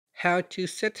how to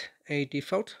set a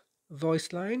default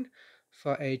voice line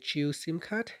for a dual SIM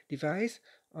card device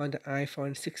on the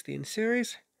iPhone 16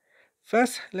 series.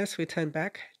 First, let's return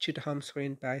back to the home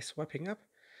screen by swiping up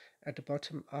at the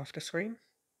bottom of the screen.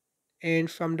 And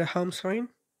from the home screen,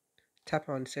 tap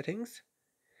on Settings.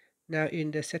 Now in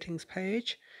the Settings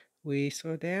page, we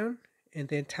scroll down and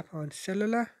then tap on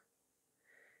Cellular.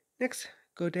 Next,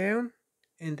 go down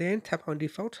and then tap on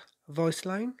Default Voice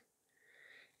Line.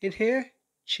 In here,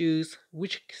 choose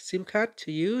which SIM card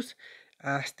to use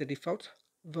as the default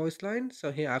voice line.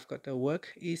 So here I've got the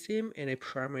work eSIM and a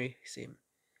primary SIM.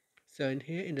 So in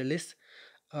here, in the list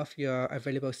of your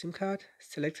available SIM card,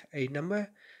 select a number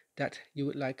that you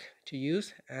would like to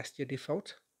use as your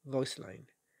default voice line.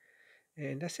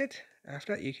 And that's it.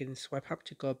 After that, you can swipe up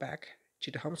to go back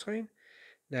to the home screen.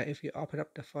 Now, if you open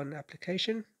up the phone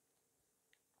application,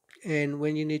 and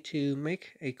when you need to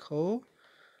make a call,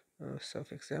 so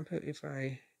for example, if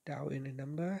I dial in a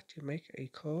number to make a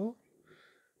call,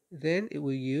 then it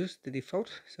will use the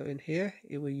default. So in here,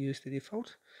 it will use the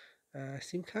default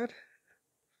SIM card.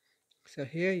 So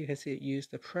here you can see it used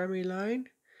the primary line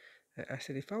as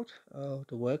a default of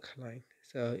the work line.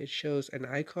 So it shows an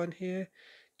icon here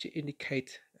to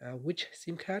indicate which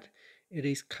SIM card it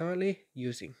is currently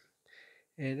using.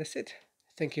 And that's it.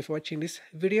 Thank you for watching this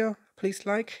video. Please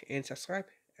like and subscribe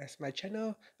as my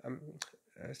channel.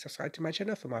 Subscribe to my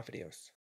channel for more videos.